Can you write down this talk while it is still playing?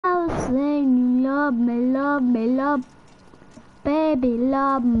saying you love me, love me, love. Baby,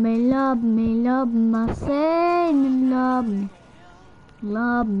 love me, love me, love me, saying you love me.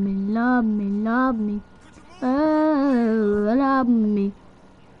 Love me, love me, love me. Oh, love me.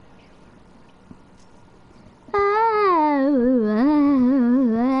 Oh, oh,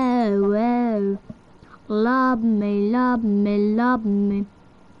 oh, oh. Love me, love me, love me.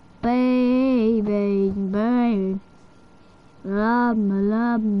 Baby, baby. Love me,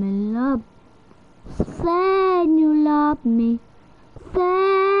 love me, love. Say you love me.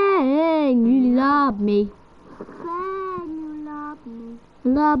 Say you love me. Say you love me.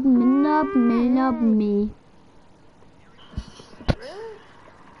 Love me, love me, love me. Really?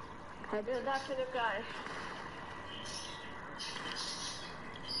 I did that to the guy.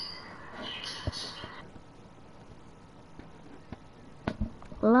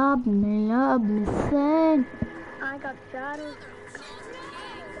 Love me, say. I got shadowed.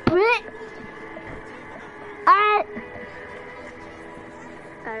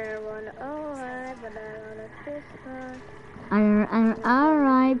 I don't wanna alright, but I wanna kiss her. I'm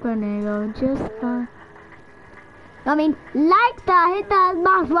alright, but I go just fine. I mean, like that, hit that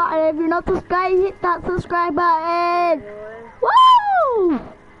smash button. If you're not subscribed, hit that subscribe button. Woo!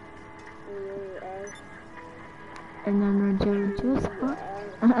 And then we're just fine.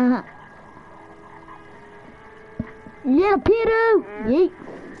 Yeah, Peter! Yeet.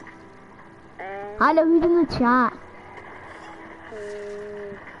 Hello, who's in the chat?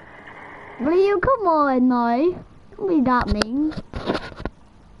 Leo, come on now. Don't be that mean.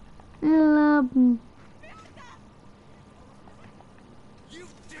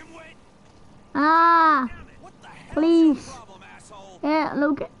 Ah! Please. Yeah,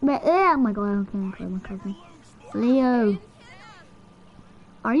 look. Yeah, oh my god, okay, my cousin. Leo.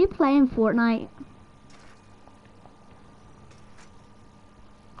 Are you playing Fortnite?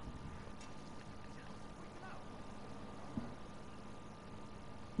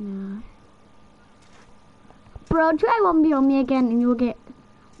 No. Bro, try 1v on me again and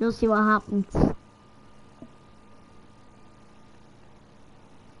you'll see what happens.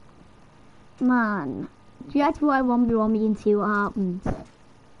 Man, do you actually want to 1v on me and see what happens?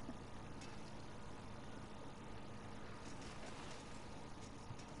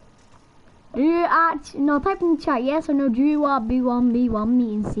 Do you actually, no, type in the chat yes or no, do you want to 1v1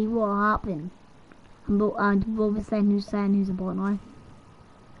 me and see what will happen? And both saying who's a bot now.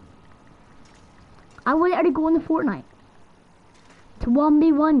 I would already go on the Fortnite to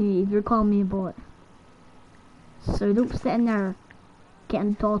 1v1 you if you're calling me a bot. So don't sit in there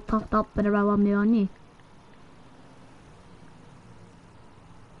getting all toughed up and around 1v1 you.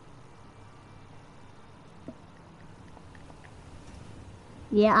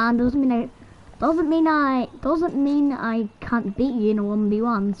 Yeah, and doesn't mean I can't beat you in a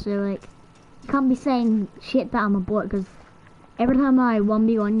 1v1. So like, you can't be saying shit that I'm a bot because every time I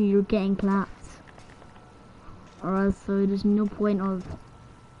 1v1 you, you're getting clapped. Or else, so there's no point of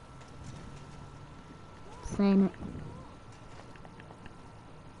saying it.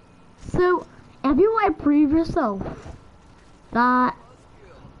 So, if you want to prove yourself that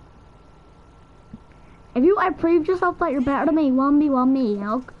you're better than me, 1v1 me,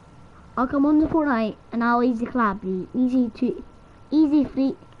 I'll come on to Fortnite and I'll easy clap you. Easy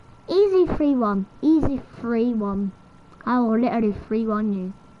free one. I will literally free one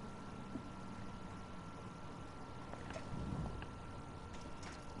you.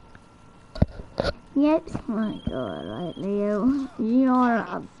 Yep, oh my god, right, Leo. You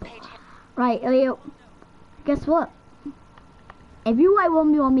are right, Leo. Guess what? If you want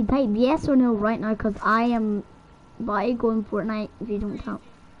 1v1 me, type yes or no right now, cause I am going Fortnite if you don't count.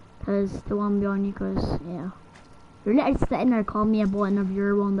 Cause the 1v1 you, cause yeah. You're literally sitting there calling me a bot and if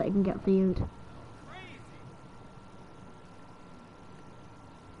you're one that can get field.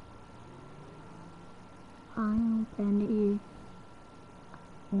 I'll send it you.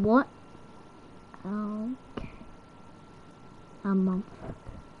 What? Okay. A month.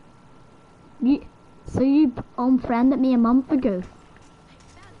 So you unfriended me a month ago.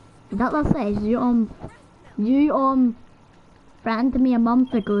 Is that what it says? You friended me a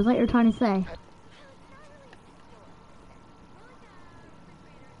month ago. Is that what you're trying to say?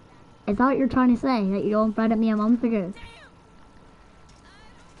 Is that what you're trying to say? That you unfriended me a month ago?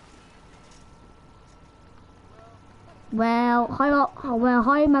 Well,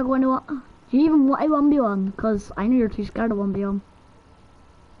 how am I going to? Do you even want a 1v1? Because I know you're too scared of 1v1.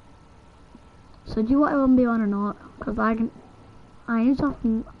 So do you want a 1v1 or not? Because I can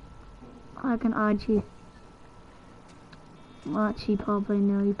add you. Well, actually, probably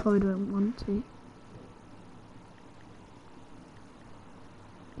no, you probably don't want to.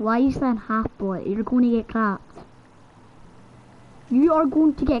 Why are you saying half boy? You're going to get clapped. You are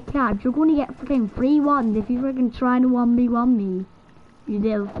going to get clapped. You're going to get freaking free ones if you freaking try to 1v1 me. You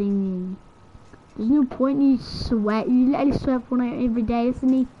little thingy. There's no point in you sweat. You literally sweat Fortnite every day. Listen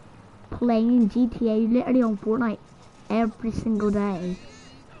to me playing GTA. You literally on Fortnite every single day.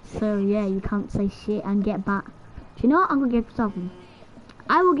 So yeah, you can't say shit and get back. Do you know what? I'm gonna give you something.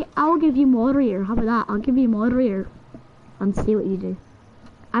 I will give you moderator. How about that? I'll give you moderator and see what you do.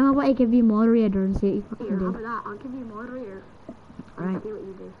 I'm about to give you moderator and see what you fucking do. How about that? I'll give you moderator. Alright. See what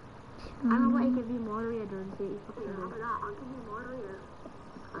you do. I'm about to give you moderator and see what you fucking do. How about that? I'll give you moderator.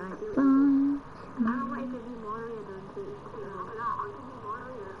 Alright. I'm about to give you moderator and see what you fucking do. How about that? I'll give you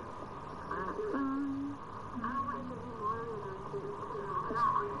moderator.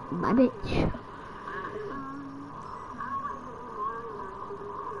 My bitch.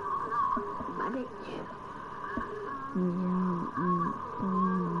 My bitch.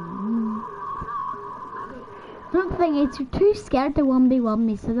 The thing is, you're too scared to 1v1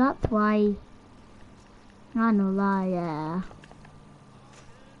 me, so that's why. I know that, yeah.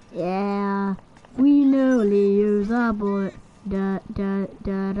 Yeah. We know Leo's a boy. Da da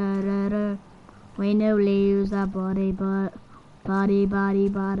da da da da. We know Leo's a body, but body.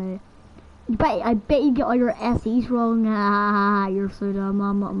 I bet you get all your SEs wrong. You're so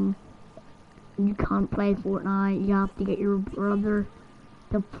dumb. You can't play Fortnite. You have to get your brother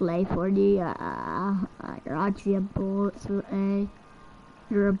to play for you. You're actually a bot. So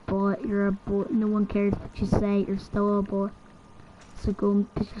you're a bot. You're a bot. No one cares what you say. You're still a bot. So go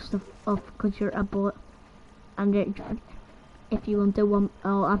and piss yourself off because you're a bot. And if you want to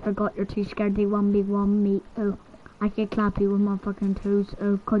oh, I forgot you're too scared to 1v1 me. Oh, I can clap you with my fucking toes.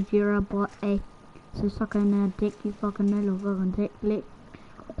 Oh, cause you're a bot, eh? So sucking a dick, you fucking little fucking dick lick.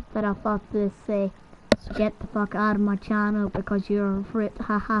 That I thought to say. So get the fuck out of my channel because you're a frit.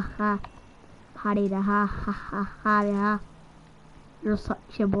 Ha ha ha. Hardy da ha ha ha ha. You're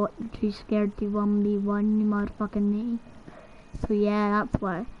such a bot. You're too scared to 1v1, you motherfucking me. So yeah, that's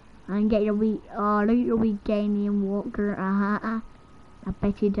why. And get your wee, look at your wee gaming walker, I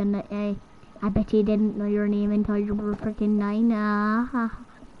bet you didn't, I bet you didn't know your name until you were freaking 9,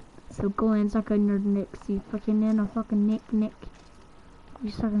 So go and suck on your nicks, you freaking in a fucking nick.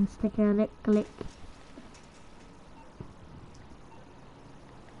 You sucking sticker lick.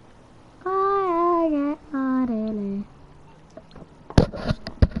 I get really.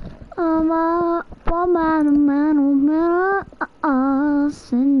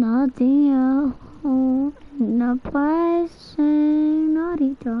 Sinadia, oh, in a place in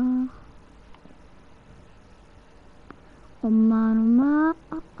Narita. Oh, Manuma,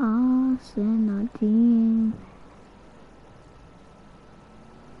 Sinadim.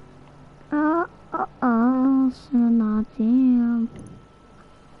 Sinadim.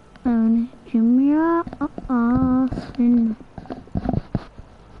 And Jimia, Sin.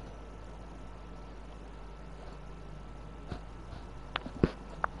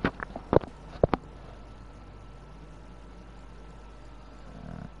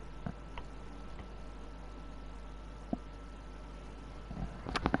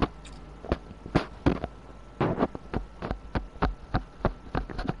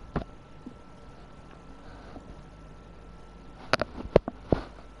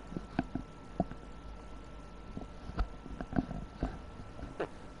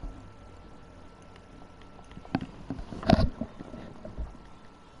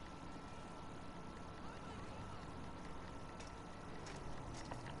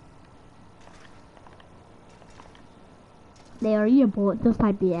 They are you a bot? Just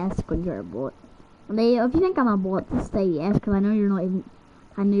type yes because you're a bot. If you think I'm a bot, just say yes because I know you're not even.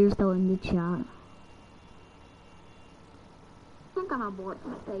 I know you're still in the chat. If you think I'm a bot,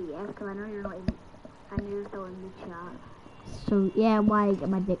 just say yes because I know you're not even. I know you're still in the chat. So yeah, why I get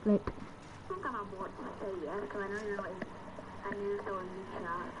my dick licked? If you think I'm a bot, just say yes because I know you're not even. I know you're still in the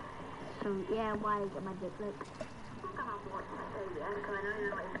chat. So yeah, why I get my dick licked? If you think I'm a bot, just say yes because I know you're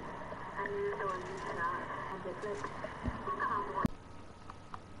not even. I know you're still in the chat. My dick licked.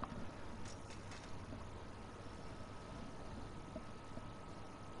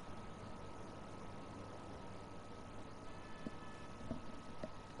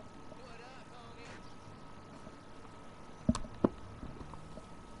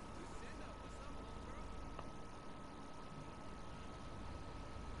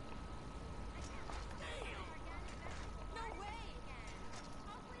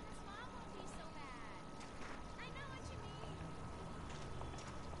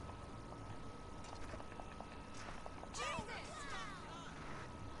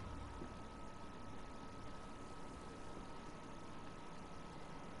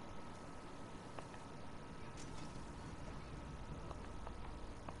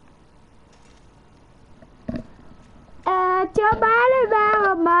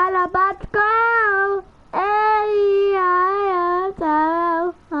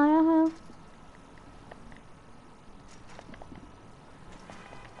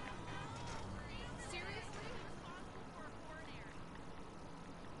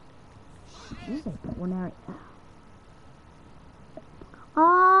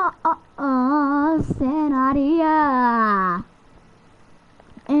 Senaria.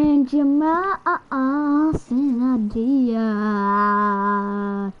 And your Senaria.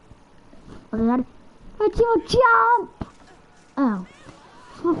 What is that? It's your jump! Oh.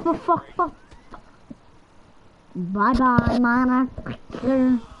 Fuck. Bye bye, mana.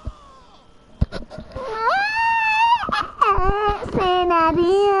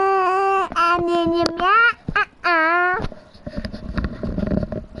 Senaria. And then you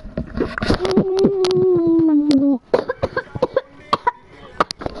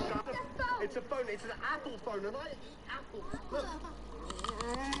It's a phone, it's an Apple phone, and I eat apples. Look.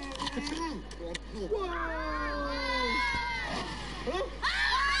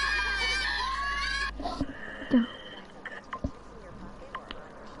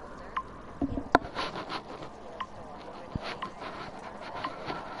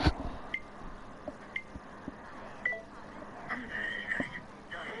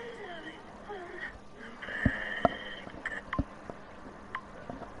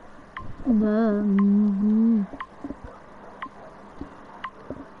 Whoa!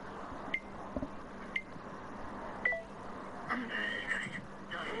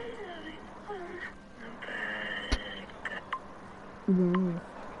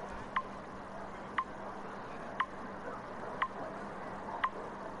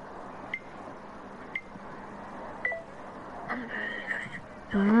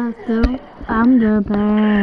 Huh? I'm the best.